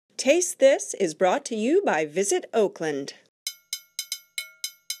Taste This is brought to you by Visit Oakland.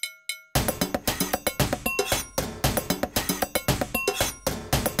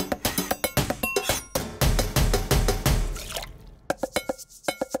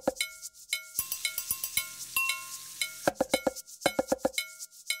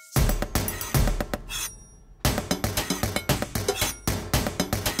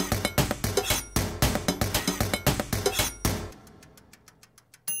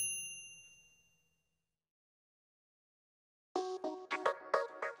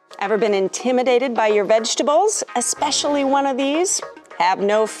 Ever been intimidated by your vegetables, especially one of these? Have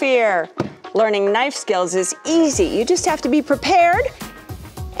no fear. Learning knife skills is easy. You just have to be prepared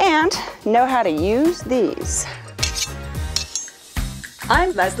and know how to use these.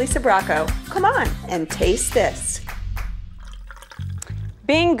 I'm Leslie Sbrocco. Come on and taste this.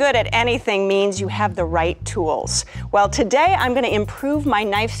 Being good at anything means you have the right tools. Well, today I'm going to improve my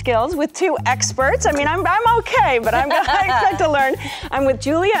knife skills with two experts. I mean, I'm okay, but I expect to learn. I'm with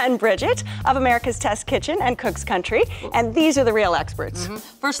Julia and Bridget of America's Test Kitchen and Cook's Country, and these are the real experts.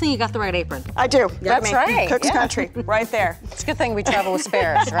 First thing, you got the right apron. I do. That's right. Cook's Country, right there. It's a good thing we travel with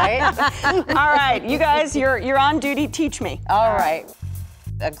spares, right? All right, you guys, you're on duty. Teach me. All right.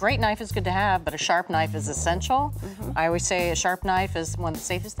 A great knife is good to have, but a sharp knife is essential. I always say a sharp knife is one of the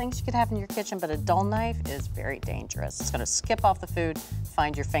safest things you could have in your kitchen, but a dull knife is very dangerous. It's gonna skip off the food,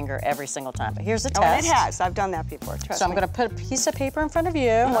 find your finger every single time. But here's a test. Oh, and it has. I've done that before, trust me. So I'm gonna put a piece of paper in front of you,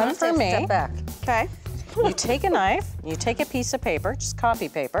 one for me. Step back. Okay. You take a knife, you take a piece of paper, just copy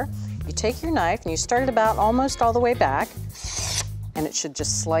paper, you take your knife and you start it about almost all the way back, and it should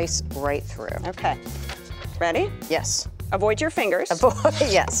just slice right through. Okay. Ready? Yes. Avoid your fingers.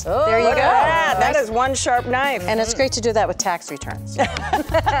 Yes. There you go. That is one sharp knife. And it's great to do that with tax returns.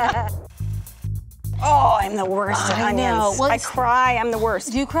 Oh, I'm the worst at I know. onions. Well, I cry, I'm the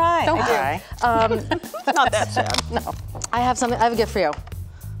worst. Do you cry? Don't cry. Not that sad. No. I have a gift for you.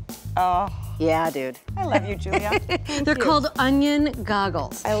 Oh, Yeah, dude. I love you, Julia. They're called onion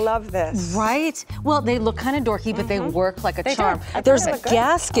goggles. I love this. Right? Well, they look kind of dorky, but they work like a charm. do. I think There's they look good.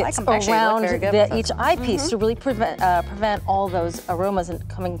 gaskets I like 'em. Actually, they look around very good with each eyepiece to really prevent all those aromas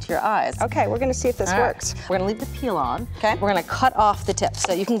coming to your eyes. Okay, we're gonna see if this All right. works. We're gonna leave the peel on. Okay. We're gonna cut off the tips,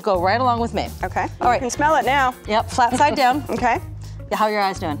 so you can go right along with me. Okay. All right. You can smell it now. Yep, flat side down. Okay. How are your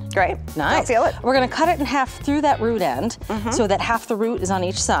eyes doing? Great. Nice. I feel it. We're gonna cut it in half through that root end, so that half the root is on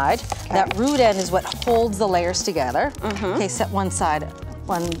each side. That root end is what holds the layers together. Okay, set one side,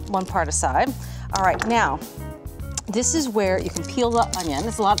 one part aside. All right, now, this is where you can peel the onion.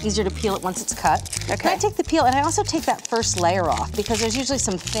 It's a lot easier to peel it once it's cut. Okay. And I take the peel, and I also take that first layer off because there's usually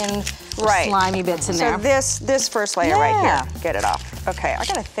some thin, slimy bits in there. So this first layer right Yeah. here, get it off. Okay, I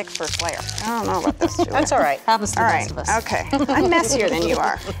got a thick first layer. I don't know about this, Julia. That's all right. Happens to the All best right, of us. okay. I'm messier than you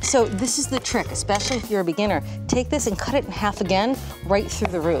are. So this is the trick, especially if you're a beginner. Take this and cut it in half again, right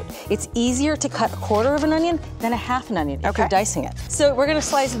through the root. It's easier to cut a quarter of an onion than a half an onion if you're dicing it. So we're gonna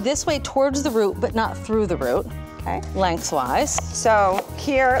slice this way towards the root, but not through the root. Okay. Lengthwise. So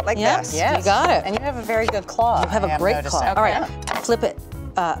here, like this. Yes. You got it. And you have a very good claw. You have a great claw. All right, flip it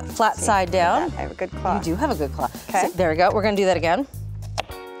flat side down. I have a good claw. You do have a good claw. Okay. So there we go. We're gonna do that again.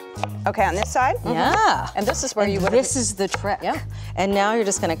 Okay, on this side? Yeah. And this is where you would. This is the trick. Yeah. And now you're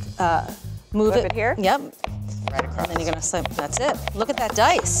just gonna move Flip it here? Yep. Right across. And then you're gonna slip. That's it. Look at that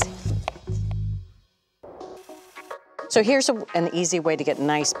dice. So here's an easy way to get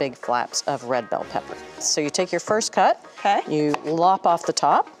nice big flaps of red bell pepper. So you take your first cut, you lop off the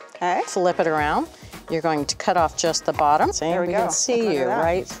top, flip it around. You're going to cut off just the bottom. See, There we go. can see Look at you that.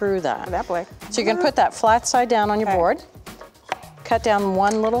 right through that. That way. So you're gonna put that flat side down on your board, cut down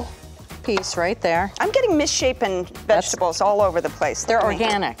one little piece right there. I'm getting misshapen vegetables all over the place. They're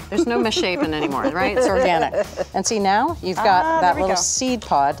organic. There's no misshapen anymore, right? It's organic. And see now, you've got that little seed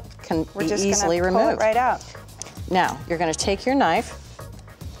pod can We're be just easily gonna pull removed. it right out. Now, you're gonna take your knife,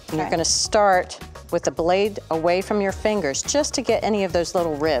 and you're gonna start with the blade away from your fingers just to get any of those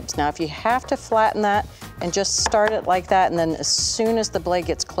little ribs. Now, if you have to flatten that and just start it like that, and then as soon as the blade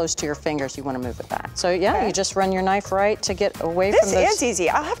gets close to your fingers, you wanna move it back. So yeah, you just run your knife right to get away from those. This is easy.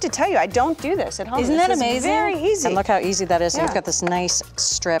 I'll have to tell you, I don't do this at home. Isn't that This is amazing? very easy. And look how easy that is. And Yeah. you've got this nice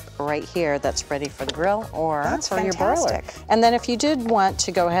strip right here that's ready for the grill or That's for your broiler. fantastic. And then if you did want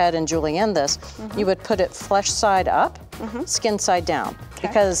to go ahead and julienne this, you would put it flesh side up, skin side down,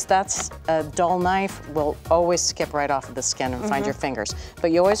 because that's a dull knife will always skip right off of the skin and find your fingers. But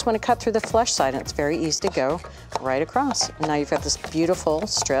you always want to cut through the flesh side, and it's very easy to go right across. And now you've got this beautiful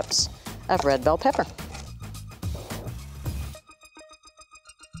strips of red bell pepper.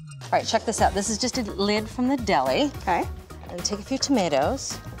 All right, check this out. This is just a lid from the deli. Okay. I'm gonna take a few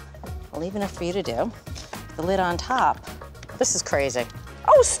tomatoes. I'll leave enough for you to do. The lid on top. This is crazy.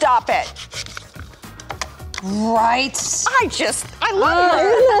 Oh, stop it. Right. I love her.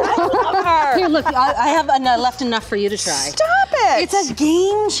 I love her. Here, look, I have left enough for you to try. Stop it. It's a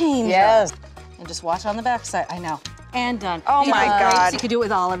game changer. Yes. And just watch on the back side. I know. And done. Oh my God. You could do it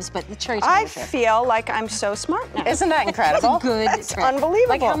with olives, but the cherry I tomato. feel like I'm so smart now. Isn't that incredible? Good. It's unbelievable.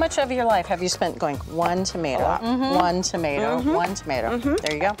 Like how much of your life have you spent going one tomato, one tomato, one tomato?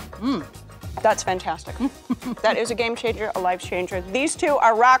 There you go. That's fantastic. That is a game changer, a life changer. These two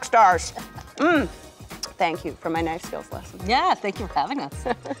are rock stars. Thank you for my knife skills lesson. Yeah, thank you for having us.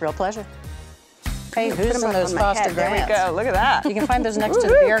 Real pleasure. Hey, who's in them those on my Foster head. There we Grants? go. Look at that. You can find those next to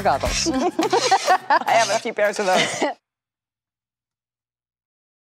the beer goggles. I have a few pairs of those.